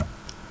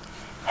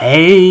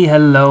Hey,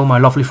 hello, my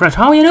lovely friends.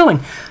 How are you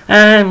doing?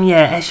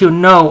 As you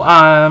know,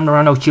 there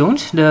are no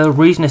tunes. The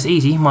reason is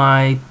easy.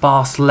 My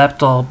past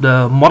laptop,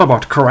 the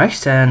motherboard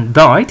crashed and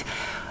died.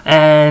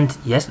 And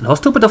yes, that was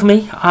stupid of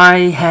me.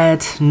 I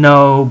had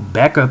no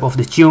backup of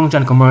the tunes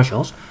and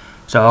commercials.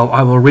 So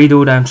I will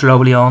redo them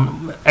slowly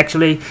on.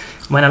 Actually,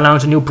 when I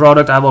launch a new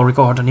product, I will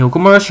record a new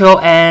commercial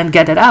and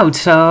get it out.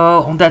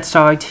 So on that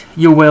side,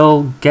 you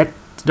will get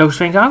those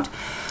things out.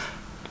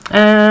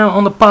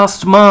 On the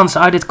past months,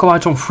 I did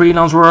quite some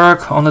freelance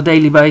work on a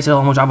daily basis.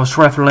 Almost, I was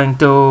traveling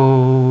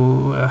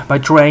by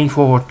train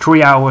for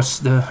 3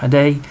 hours a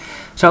day.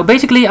 So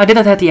basically, I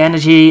didn't have the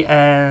energy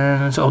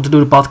to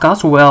do the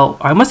podcast. Well,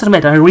 I must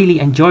admit, I really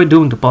enjoy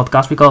doing the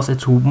podcast because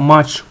it's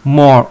much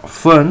more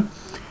fun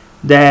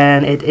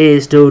than it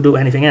is to do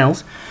anything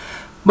else.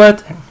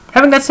 But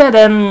having that said,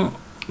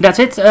 that's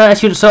it.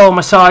 As you saw on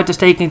my site, is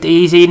taking it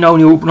easy.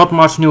 Not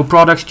much new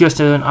products, just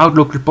an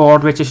Outlook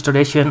report, which is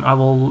tradition. I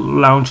will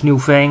launch new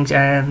things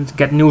and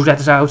get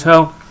newsletters out.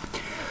 So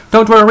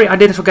don't worry, I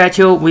didn't forget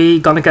you. We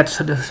gonna get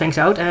the things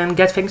out and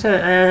get things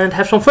and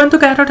have some fun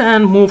together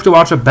and move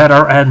towards a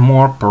better and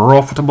more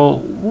profitable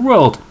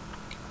world.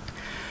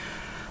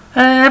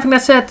 Having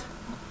that said,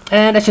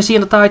 and as you see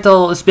in the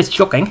title, it's a bit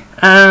shocking.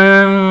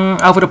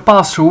 Over the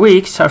past 2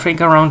 weeks, I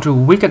think around a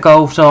week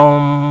ago,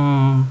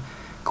 some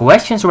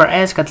questions were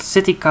asked at the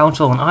City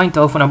Council in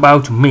Eindhoven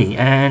about me,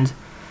 and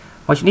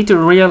what you need to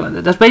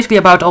realize, that's basically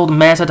about all the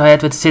mess that I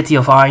had with the City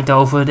of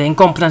Eindhoven, the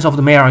incompetence of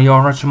the Mayor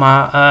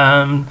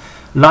Jorritsma,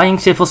 lying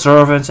civil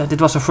servants, and it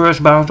was the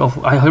first bout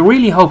of, I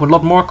really hope, a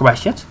lot more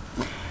questions.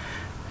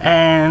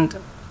 And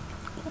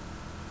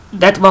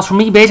that was for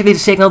me basically the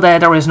signal that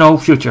there is no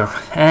future.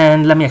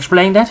 And let me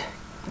explain that.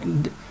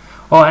 And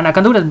I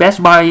can do that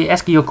best by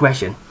asking you a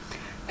question.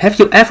 Have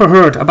you ever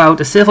heard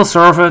about a civil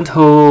servant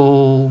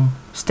who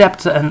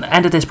stepped and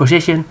ended his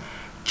position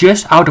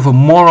just out of a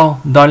moral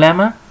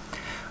dilemma?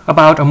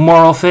 About a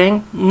moral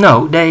thing?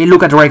 No, they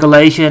look at the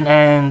regulation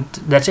and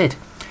that's it.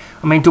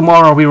 I mean,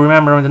 tomorrow we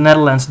remember in the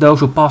Netherlands those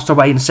who passed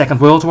away in the Second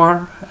World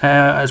War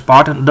as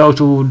part of those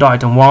who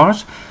died in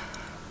wars.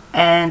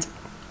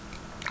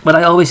 But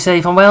I always say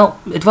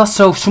it was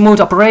so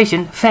smooth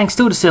operation thanks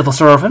to the civil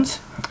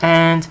servants.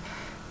 And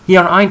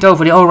here in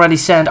Eindhoven they already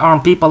sent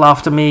armed people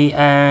after me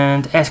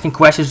and asking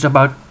questions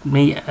about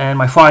me and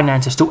my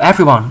finances to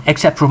everyone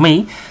except for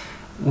me.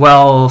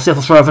 Well,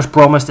 civil service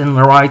promised in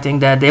writing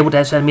that they would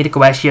send me the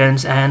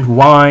questions and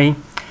why.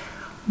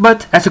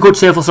 But as a good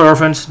civil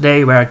servants,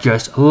 they were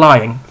just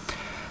lying.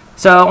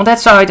 So on that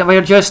side, we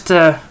are just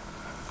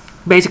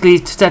basically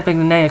stepping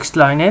the next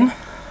line in.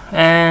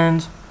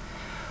 And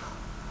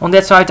on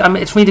that side,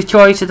 it's me the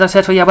choice that I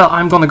said,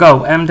 I'm gonna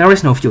go. And there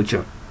is no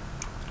future.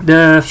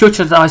 The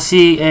future that I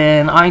see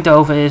in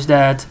Eindhoven is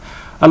that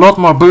a lot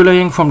more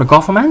bullying from the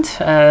government.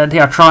 They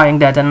are trying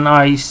that, and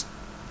I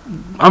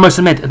must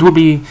admit, it would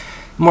be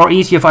more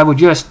easy if I would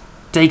just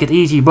take it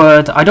easy,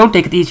 but I don't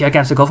take it easy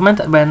against the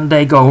government. When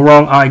they go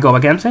wrong, I go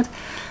against it.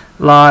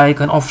 Like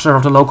an officer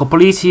of the local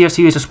police here,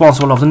 he is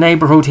responsible of the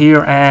neighborhood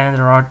here, and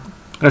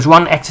there's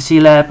one ecstasy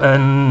lab,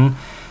 and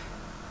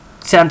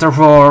center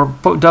for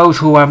those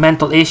who have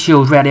mental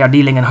issues where they are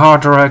dealing in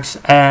hard drugs,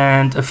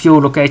 and a few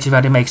locations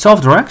where they make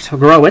soft drugs,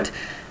 grow it.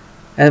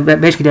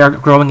 Basically they are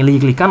growing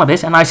illegally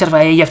cannabis. And I said,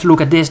 you have to look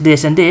at this,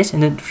 this and this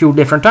in a few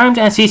different times.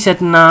 And she said,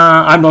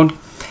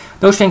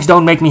 those things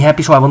don't make me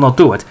happy, so I will not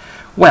do it.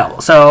 Well,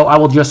 so I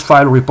will just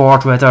file a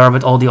report with her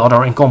with all the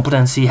other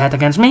incompetence she had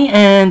against me,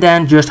 and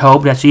then just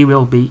hope that she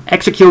will be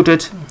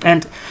executed.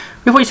 And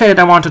before you say that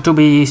I wanted to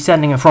be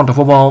standing in front of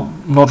a wall,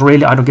 not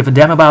really, I don't give a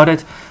damn about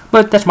it.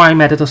 But that's my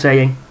method of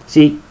saying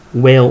she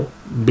will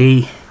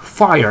be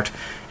fired.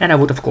 And I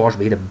would of course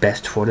be the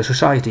best for the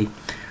society.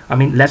 I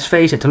mean, let's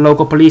face it, the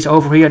local police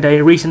over here,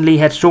 they recently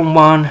had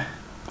someone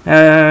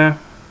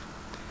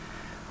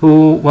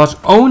who was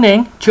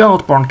owning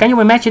child porn. Can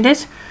you imagine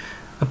this?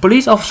 A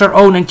police officer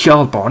owning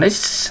child porn.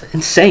 It's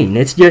insane.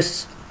 It's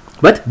just...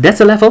 But that's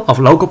the level of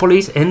local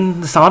police in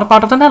the southern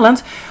part of the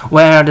Netherlands,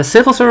 where the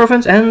civil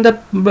servants and the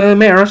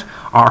mayors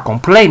are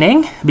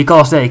complaining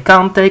because they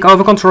can't take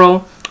over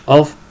control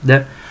of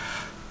the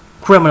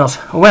criminals.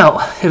 Well,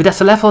 if that's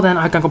the level, then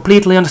I can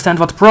completely understand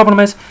what the problem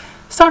is.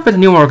 Start with a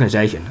new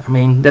organization. I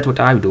mean, that's what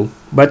I do,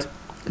 but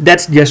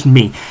that's just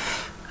me.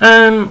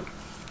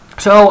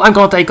 So I'm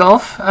gonna take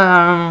off.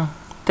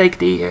 Take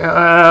the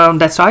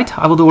that side.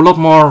 I will do a lot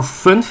more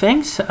fun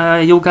things.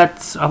 I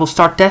will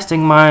start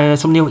testing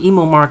some new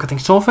email marketing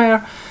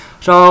software.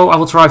 So I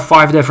will try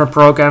 5 different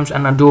programs,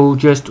 and I do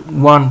just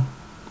one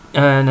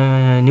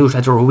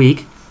newsletter a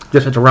week,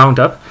 just at a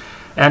roundup.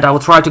 And I will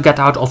try to get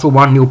out also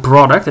one new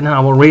product, and then I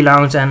will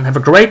relaunch and have a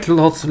great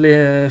lot of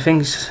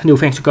new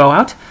things to go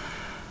out.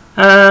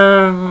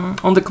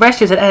 On the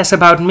questions that asked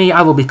about me,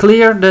 I will be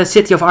clear. The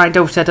City of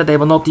Eindhoven said that they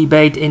will not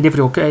debate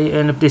individual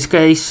in this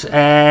case,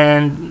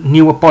 and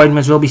new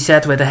appointments will be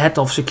set with the head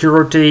of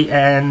security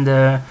and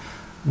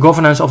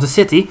governance of the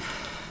city.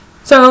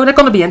 So that's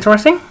going to be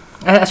interesting.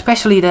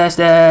 Especially there's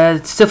the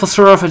civil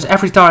servants,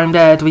 every time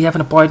that we have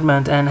an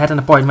appointment and had an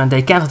appointment,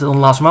 they cancelled it on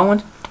the last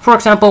moment. For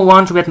example,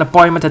 once we had an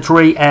appointment at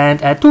 3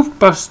 and at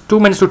 2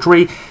 minutes to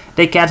 3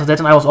 they cancelled it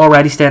and I was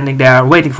already standing there waiting